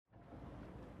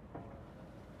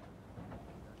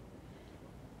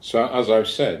So as I've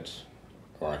said,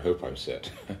 or I hope I've said,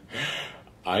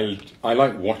 I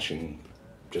like watching,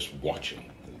 just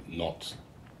watching, not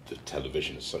the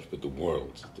television as such, but the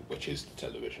world, which is the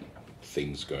television,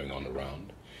 things going on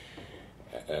around.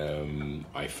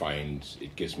 I find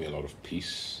it gives me a lot of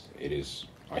peace. It is,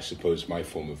 I suppose, my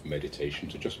form of meditation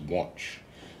to just watch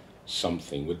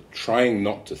something, with trying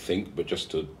not to think, but just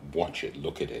to watch it,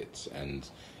 look at it, and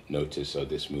notice, oh,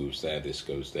 this moves there, this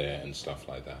goes there, and stuff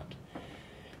like that.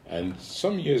 And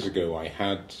some years ago, I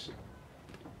had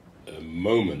a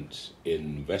moment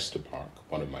in Vesta Park,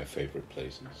 one of my favorite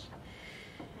places,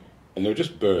 and there were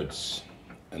just birds,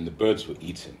 and the birds were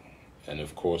eating. And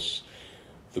of course,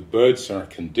 the birds are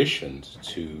conditioned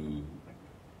to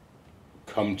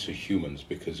come to humans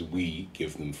because we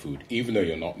give them food, even though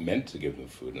you're not meant to give them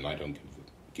food, and I don't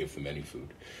give them any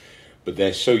food. But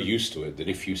they're so used to it that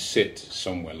if you sit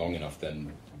somewhere long enough,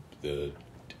 then the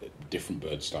different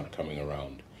birds start coming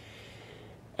around.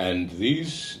 And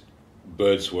these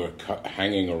birds were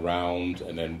hanging around,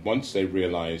 and then once they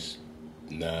realized,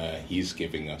 nah, he's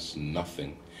giving us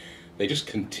nothing, they just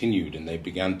continued, and they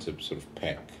began to sort of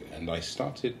peck. And I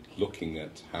started looking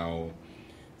at how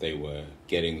they were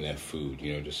getting their food,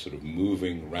 just sort of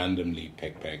moving randomly,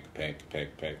 peck, peck, peck,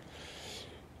 peck, peck.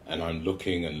 And I'm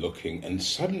looking and looking, and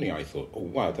suddenly I thought, oh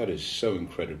wow, that is so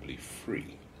incredibly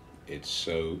free.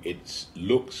 It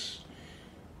looks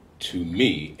to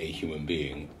me, a human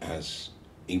being, as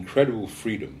incredible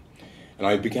freedom. And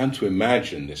I began to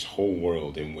imagine this whole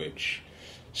world in which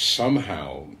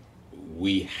somehow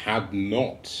we had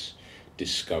not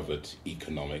discovered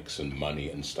economics and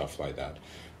money and stuff like that,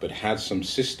 but had some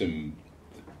system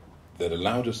that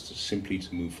allowed us to simply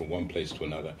to move from one place to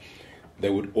another.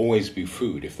 There would always be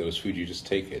food. If there was food, you just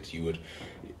take it.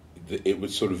 It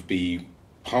would sort of be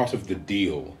part of the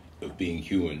deal of being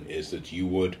human, is that you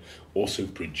would also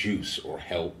produce or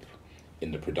help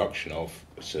in the production of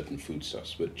certain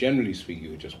foodstuffs. But generally speaking,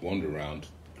 you would just wander around,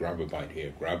 grab a bite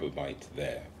here, grab a bite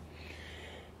there.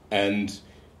 And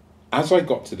as I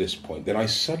got to this point, then I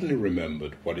suddenly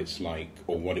remembered what it's like,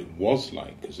 or what it was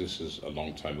like, because this is a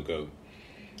long time ago,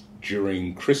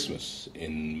 during Christmas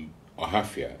in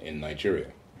Ohafia in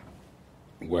Nigeria,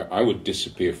 where I would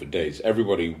disappear for days.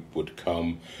 Everybody would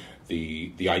come.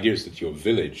 The idea is that your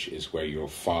village is where your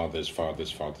fathers, where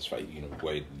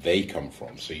they come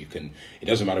from. So it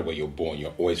doesn't matter where you're born,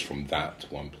 you're always from that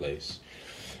one place.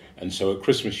 And so at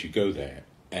Christmas you go there,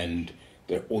 and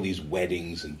there are all these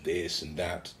weddings and this and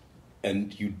that,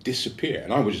 and you disappear.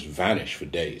 And I would just vanish for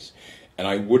days. And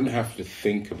I wouldn't have to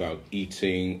think about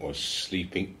eating or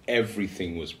sleeping.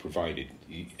 Everything was provided.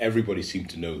 Everybody seemed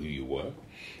to know who you were,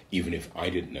 even if I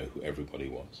didn't know who everybody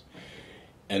was.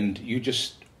 And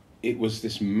it was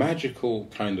this magical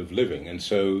kind of living. And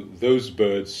so those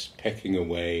birds pecking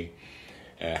away,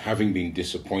 having been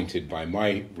disappointed by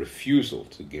my refusal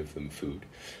to give them food,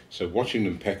 so watching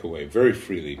them peck away very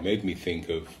freely made me think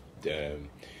of the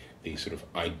sort of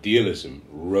idealism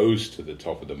rose to the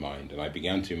top of the mind, and I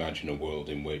began to imagine a world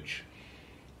in which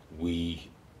we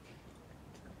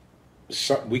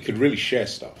could really share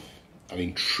stuff. I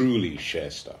mean, truly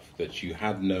share stuff. That you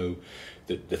had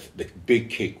the big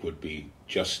kick would be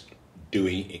just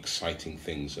doing exciting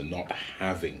things and not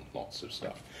having lots of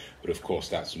stuff. But of course,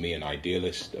 that's me, an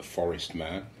idealist, a forest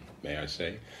man, may I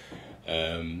say.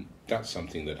 That's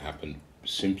something that happened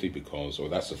simply because, or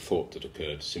that's a thought that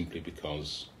occurred simply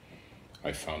because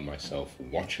I found myself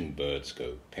watching birds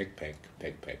go peck, peck,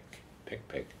 peck, peck, peck,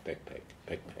 peck, peck, peck,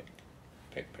 peck, peck,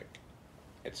 peck, peck,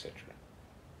 etc.